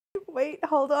Wait,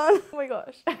 hold on. Oh my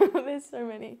gosh, there's so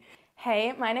many.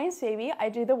 Hey, my name's Phoebe. I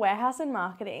do the warehouse and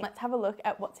marketing. Let's have a look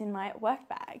at what's in my work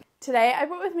bag. Today I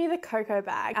brought with me the Coco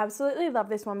bag. Absolutely love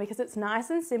this one because it's nice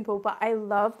and simple, but I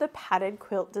love the padded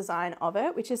quilt design of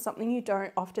it, which is something you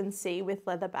don't often see with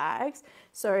leather bags.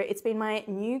 So it's been my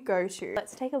new go-to.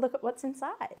 Let's take a look at what's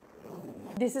inside.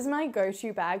 This is my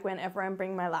go-to bag whenever I'm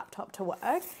bringing my laptop to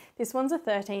work. This one's a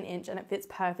 13-inch and it fits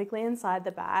perfectly inside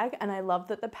the bag, and I love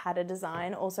that the padded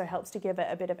design also helps to give it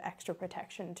a bit of extra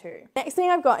protection too. Next thing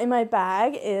I've got in my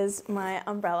bag is my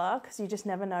umbrella, because you just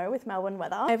never know with Melbourne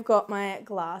weather. I've got my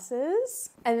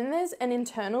glasses, and then there's an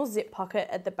internal zip pocket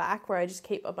at the back where I just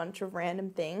keep a bunch of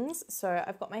random things. So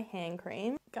I've got my hand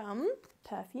cream, gum,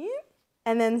 perfume,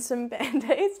 and then some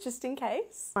band-aids just in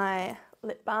case. My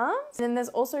lip balms. And then there's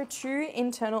also 2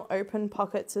 internal open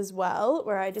pockets as well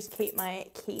where I just keep my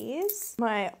keys,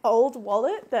 my old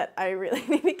wallet that I really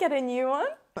need to get a new one,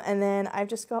 and then I've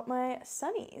just got my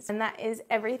sunnies. And that is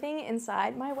everything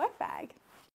inside my work bag.